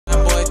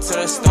to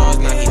the stars,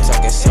 now he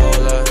talking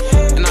solar.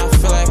 And I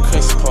feel like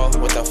Chris Paul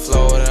with the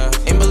floater.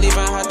 Ain't believe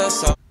I had the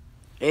soul.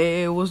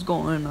 Hey, what's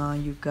going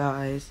on, you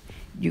guys?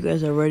 You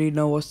guys already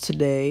know what's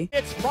today.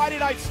 It's Friday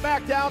Night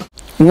SmackDown.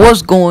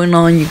 What's going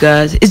on, you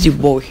guys? It's your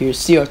boy here,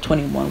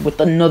 CR21, with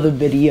another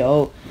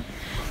video.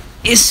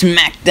 It's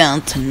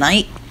SmackDown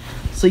tonight.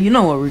 So you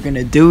know what we're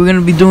gonna do. We're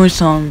gonna be doing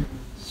some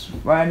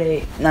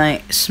Friday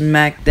Night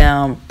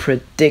SmackDown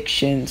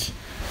predictions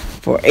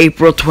for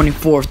April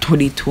 24th,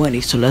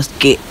 2020. So let's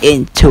get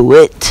into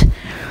it.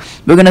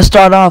 We're gonna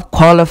start off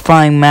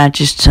qualifying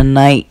matches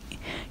tonight.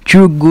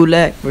 Drew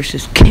Gulak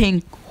versus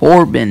King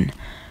Corbin.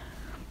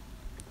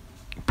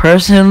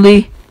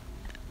 Personally,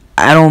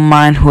 I don't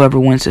mind whoever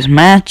wins this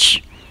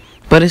match,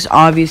 but it's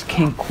obvious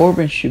King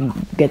Corbin should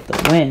get the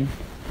win,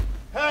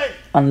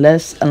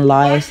 unless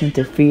Elias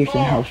interferes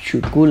and helps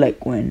Drew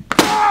Gulak win.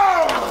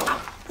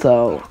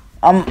 So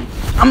I'm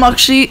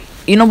actually,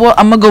 you know what?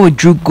 I'm gonna go with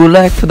Drew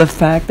Gulak for the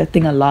fact I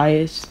think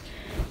Elias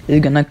is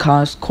gonna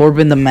cost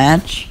Corbin the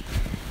match.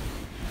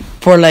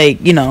 For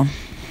like, you know,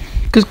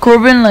 cause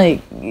Corbin,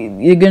 like,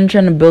 you're gonna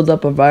try to build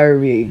up a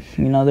rivalry.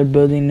 You know, they're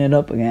building it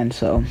up again,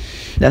 so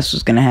that's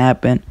what's gonna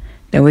happen.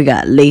 Then we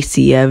got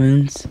Lacey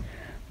Evans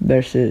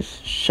versus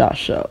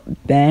Sasha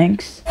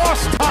Banks.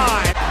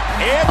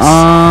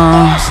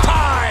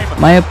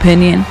 My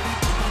opinion,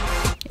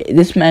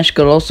 this match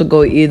could also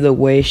go either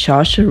way.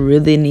 Sasha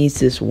really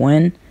needs this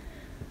win.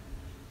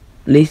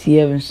 Lacey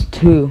Evans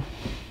too.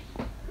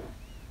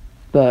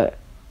 But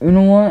you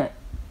know what?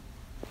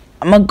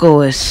 I'm gonna go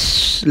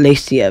with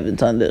Lacey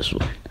Evans on this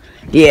one.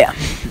 Yeah,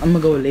 I'm gonna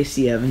go with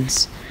Lacey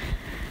Evans.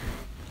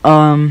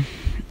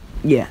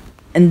 Yeah.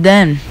 And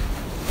then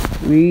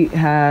we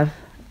have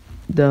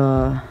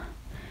the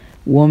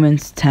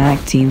women's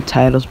tag team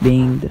titles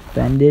being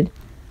defended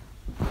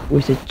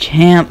with the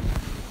champ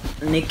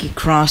Nikki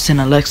Cross and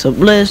Alexa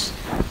Bliss.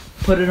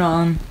 Put it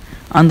on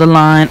the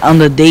line on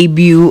the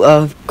debut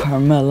of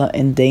Carmella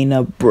and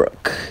Dana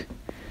Brooke.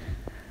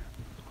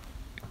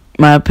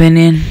 My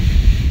opinion,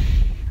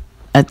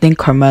 I think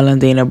Carmella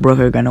and Dana Brooke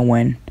are gonna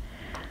win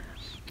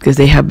because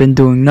they have been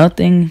doing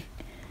nothing.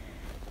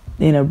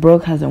 Dana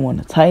Brooke hasn't won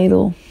a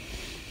title.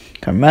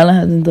 Carmella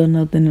hasn't done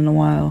nothing in a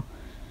while.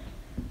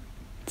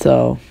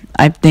 So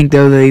I think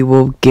they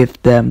will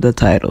give them the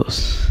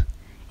titles.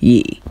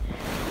 Yeah.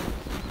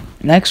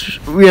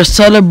 Next, we are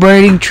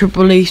celebrating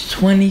Triple H's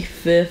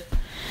 25th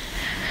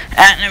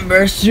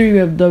anniversary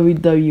of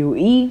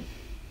WWE.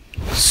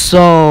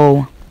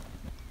 So,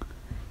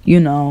 you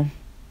know,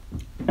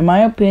 in my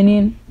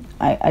opinion,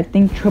 I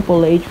think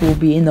Triple H will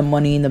be in the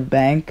Money in the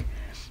Bank.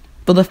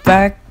 But the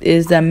fact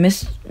is that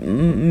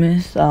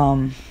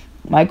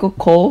Michael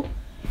Cole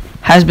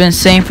has been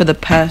saying for the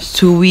past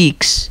 2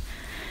 weeks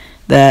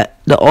that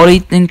the only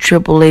thing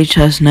Triple H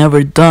has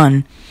never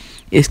done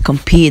is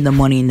compete in the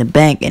Money in the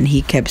Bank, and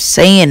he kept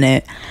saying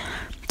it.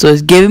 So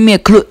it's giving me a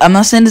clue. I'm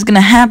not saying it's gonna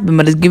happen,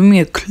 but it's giving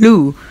me a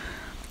clue.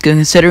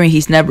 Considering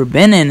he's never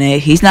been in it,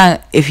 he's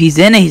not. If he's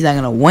in it, he's not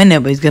gonna win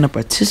it, but he's gonna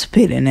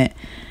participate in it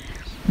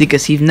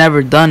because he's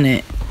never done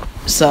it.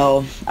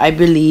 So I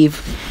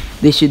believe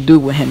they should do it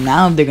with him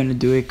now if they're gonna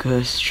do it,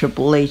 because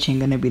Triple H ain't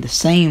gonna be the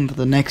same for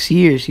the next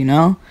years, you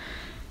know.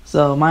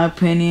 So my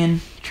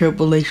opinion,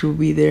 Triple H will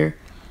be there.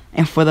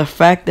 And for the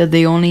fact that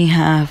they only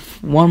have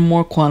one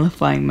more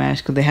qualifying match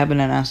because they haven't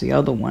announced the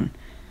other one.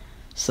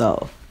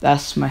 So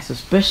that's my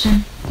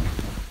suspicion.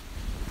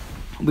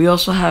 We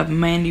also have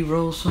Mandy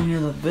Rose, Sonya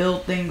Deville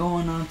thing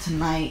going on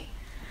tonight.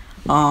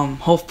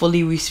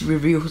 Hopefully we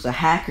reveal who's a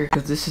hacker,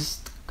 because this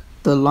is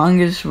the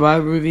longest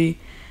rivalry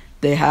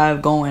they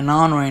have going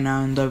on right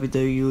now in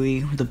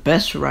WWE. The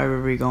best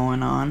rivalry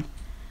going on.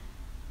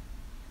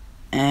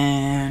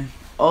 And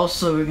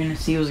also we're going to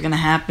see what's going to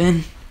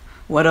happen.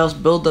 What else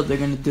build up they're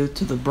going to do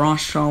to the Braun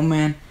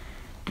Strowman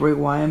Bray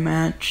Wyatt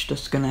match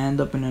that's going to end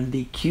up in a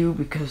DQ,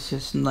 because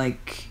it's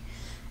like,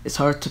 it's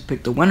hard to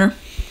pick the winner.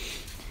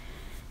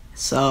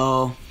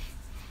 So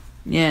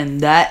yeah,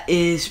 and that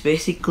is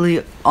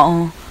basically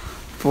all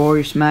for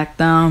your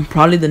SmackDown.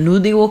 Probably the New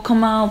Day will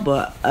come out,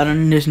 but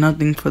there's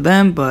nothing for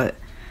them. But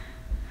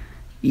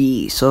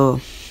yeah,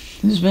 so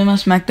this has been my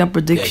SmackDown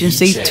prediction.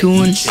 Stay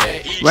tuned.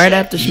 Right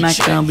after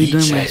SmackDown, I'll be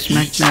doing my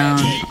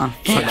SmackDown on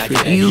Fox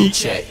Review.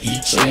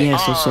 So yeah,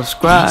 so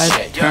subscribe,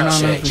 turn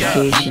on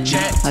notifications,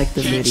 like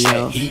the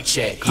video,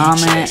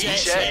 comment.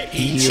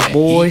 Your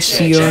boy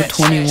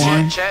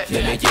CR21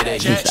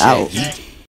 is out.